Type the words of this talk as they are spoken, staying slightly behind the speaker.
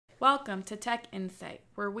Welcome to Tech Insight,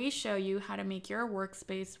 where we show you how to make your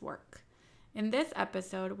workspace work. In this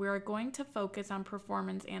episode, we are going to focus on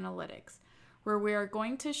performance analytics, where we are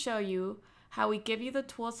going to show you how we give you the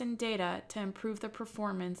tools and data to improve the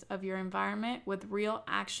performance of your environment with real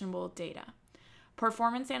actionable data.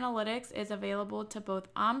 Performance analytics is available to both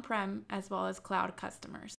on-prem as well as cloud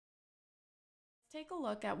customers. Let's take a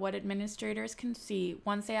look at what administrators can see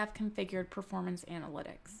once they have configured performance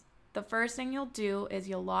analytics. The first thing you'll do is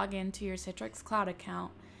you'll log into your Citrix cloud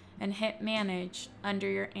account and hit Manage under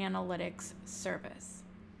your Analytics service.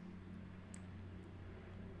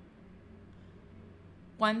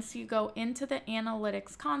 Once you go into the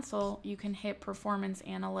Analytics console, you can hit Performance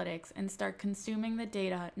Analytics and start consuming the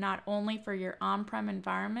data not only for your on-prem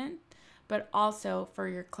environment, but also for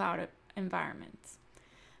your cloud environments.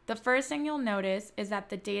 The first thing you'll notice is that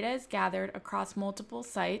the data is gathered across multiple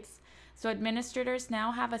sites. So administrators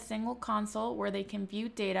now have a single console where they can view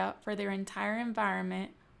data for their entire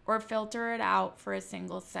environment or filter it out for a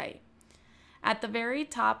single site. At the very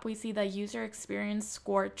top, we see the user experience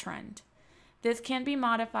score trend. This can be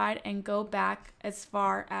modified and go back as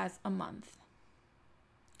far as a month.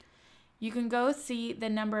 You can go see the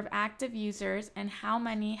number of active users and how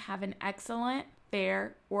many have an excellent,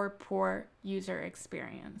 fair, or poor user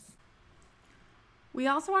experience. We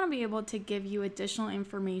also want to be able to give you additional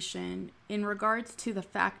information in regards to the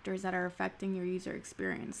factors that are affecting your user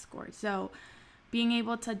experience score. So being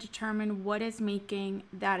able to determine what is making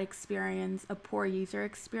that experience a poor user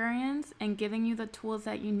experience and giving you the tools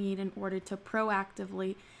that you need in order to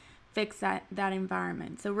proactively fix that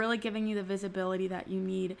environment. So really giving you the visibility that you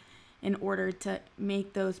need in order to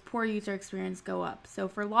make those poor user experience go up. So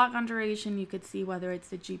for logon duration, you could see whether it's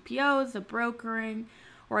the GPOs, the brokering,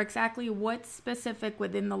 or exactly what specific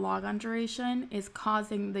within the logon duration is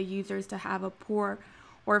causing the users to have a poor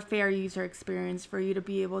or fair user experience for you to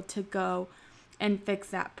be able to go and fix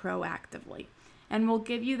that proactively. And we'll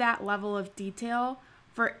give you that level of detail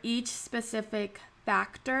for each specific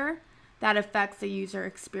factor that affects the user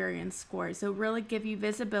experience score. So really give you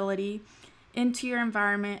visibility into your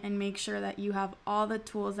environment and make sure that you have all the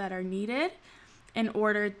tools that are needed in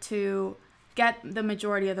order to get the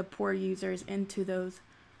majority of the poor users into those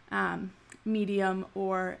medium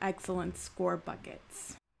or excellent score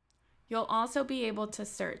buckets. You'll also be able to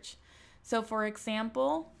search. So for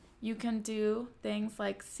example, you can do things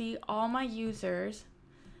like see all my users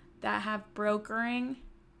that have brokering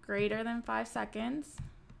greater than 5 seconds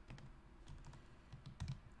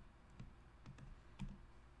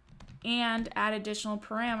and add additional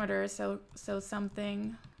parameters. So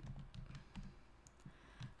something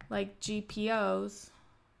like GPOs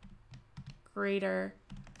greater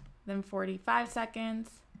than 45 seconds,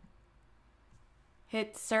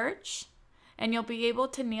 hit search, and you'll be able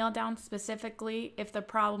to nail down specifically if the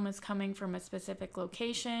problem is coming from a specific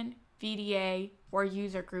location, VDA, or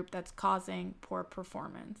user group that's causing poor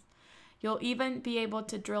performance. You'll even be able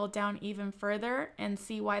to drill down even further and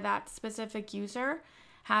see why that specific user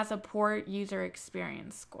has a poor user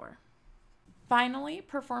experience score. Finally,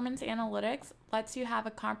 performance analytics lets you have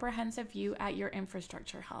a comprehensive view at your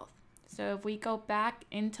infrastructure health. So if we go back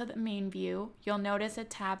into the main view, you'll notice a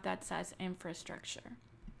tab that says infrastructure.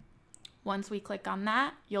 Once we click on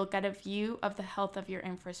that, you'll get a view of the health of your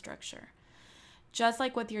infrastructure. Just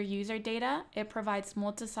like with your user data, it provides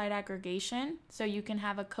multi-site aggregation, so you can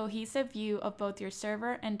have a cohesive view of both your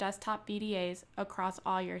server and desktop VDAs across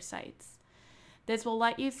all your sites. This will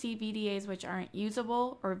let you see VDAs which aren't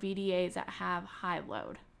usable or VDAs that have high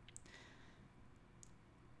load.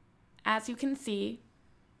 As you can see,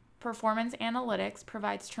 Performance Analytics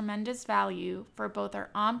provides tremendous value for both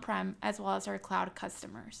our on-prem as well as our cloud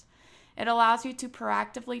customers. It allows you to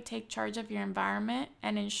proactively take charge of your environment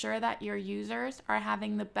and ensure that your users are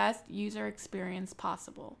having the best user experience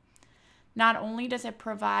possible. Not only does it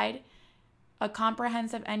provide a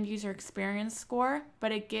comprehensive end user experience score,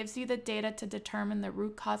 but it gives you the data to determine the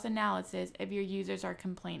root cause analysis if your users are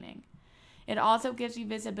complaining. It also gives you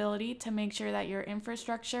visibility to make sure that your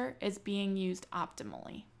infrastructure is being used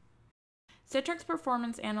optimally. Citrix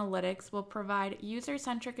Performance Analytics will provide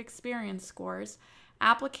user-centric experience scores,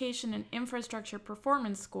 application and infrastructure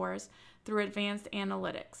performance scores through advanced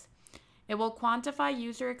analytics. It will quantify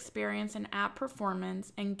user experience and app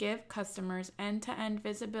performance and give customers end-to-end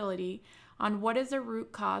visibility on what is the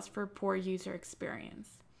root cause for poor user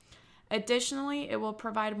experience. Additionally, it will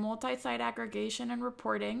provide multi-site aggregation and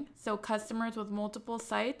reporting so customers with multiple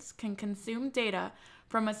sites can consume data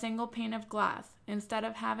from a single pane of glass instead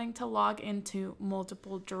of having to log into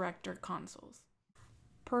multiple director consoles.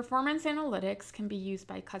 Performance analytics can be used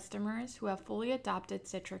by customers who have fully adopted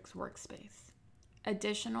Citrix Workspace.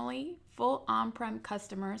 Additionally, full on-prem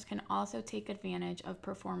customers can also take advantage of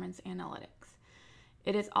performance analytics.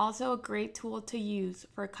 It is also a great tool to use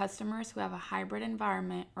for customers who have a hybrid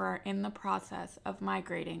environment or are in the process of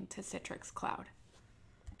migrating to Citrix Cloud.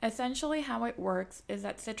 Essentially, how it works is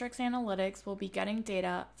that Citrix Analytics will be getting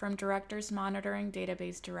data from Director's monitoring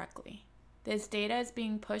database directly. This data is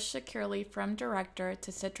being pushed securely from Director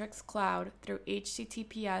to Citrix Cloud through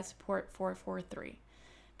HTTPS port 443.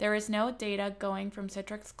 There is no data going from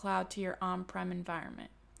Citrix Cloud to your on-prem environment.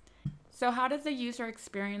 So how does the user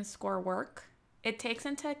experience score work? It takes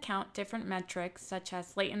into account different metrics such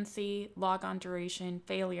as latency, logon duration,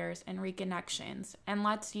 failures, and reconnections, and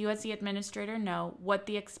lets you as the administrator know what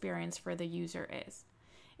the experience for the user is.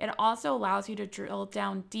 It also allows you to drill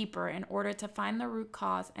down deeper in order to find the root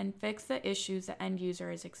cause and fix the issues the end user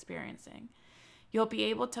is experiencing. You'll be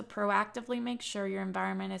able to proactively make sure your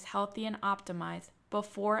environment is healthy and optimized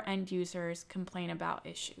before end users complain about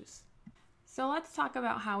issues. So let's talk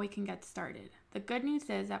about how we can get started. The good news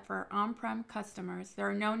is that for our on-prem customers, there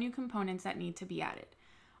are no new components that need to be added.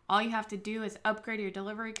 All you have to do is upgrade your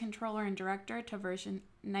delivery controller and director to version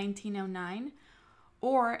 1909,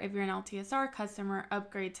 or if you're an LTSR customer,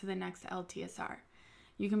 upgrade to the next LTSR.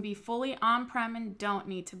 You can be fully on-prem and don't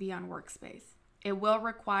need to be on Workspace. It will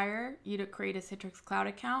require you to create a Citrix Cloud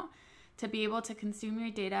account to be able to consume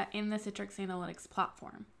your data in the Citrix Analytics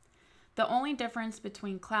platform. The only difference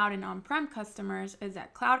between cloud and on-prem customers is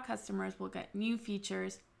that cloud customers will get new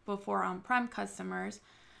features before on-prem customers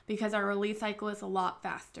because our release cycle is a lot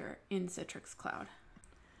faster in Citrix Cloud.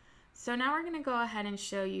 So now we're going to go ahead and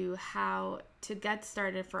show you how to get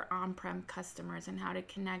started for on-prem customers and how to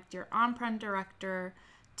connect your on-prem director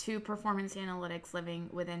to performance analytics living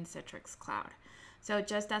within Citrix Cloud. So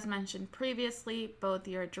just as mentioned previously, both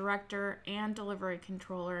your director and delivery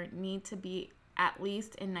controller need to be at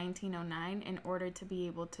least in 1909 in order to be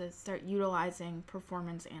able to start utilizing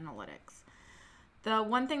performance analytics. The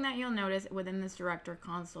one thing that you'll notice within this director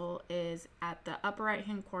console is at the upper right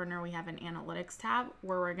hand corner we have an analytics tab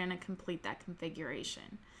where we're going to complete that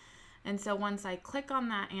configuration. And so once I click on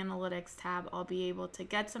that analytics tab, I'll be able to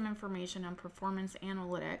get some information on performance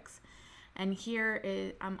analytics. And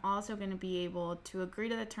here I'm also going to be able to agree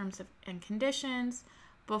to the terms and conditions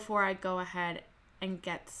before I go ahead and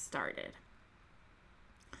get started.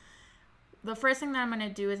 The first thing that I'm going to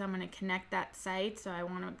do is I'm going to connect that site. So I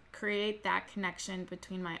want to create that connection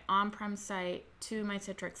between my on-prem site to my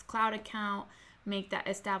Citrix Cloud account,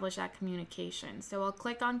 establish that communication. So I'll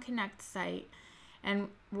click on Connect Site and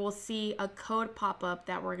we'll see a code pop up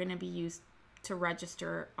that we're going to be used to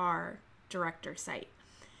register our director site.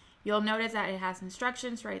 You'll notice that it has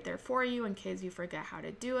instructions right there for you in case you forget how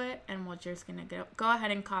to do it, and we're just going to go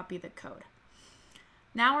ahead and copy the code.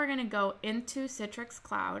 Now we're going to go into Citrix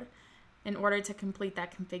Cloud in order to complete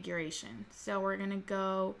that configuration. So we're going to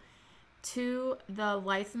go to the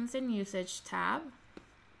License and Usage tab,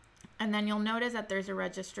 and then you'll notice that there's a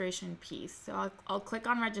registration piece. So I'll click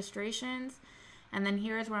on Registrations, and then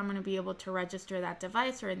here's where I'm going to be able to register that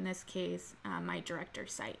device, or in this case, my director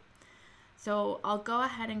site. So I'll go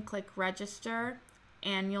ahead and click Register,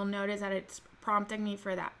 and you'll notice that it's prompting me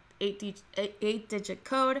for that 8-digit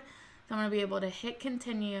code. So I'm going to be able to hit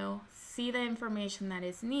Continue, see the information that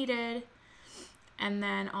is needed, and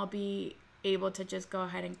then I'll be able to just go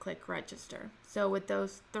ahead and click Register. So with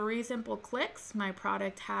those 3 simple clicks, my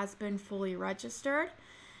product has been fully registered.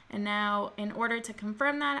 And now in order to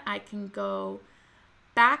confirm that, I can go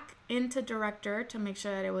back into Director to make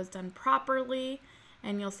sure that it was done properly,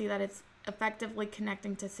 and you'll see that it's effectively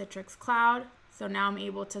connecting to Citrix Cloud. So now I'm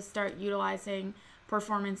able to start utilizing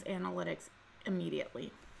performance analytics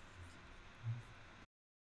immediately.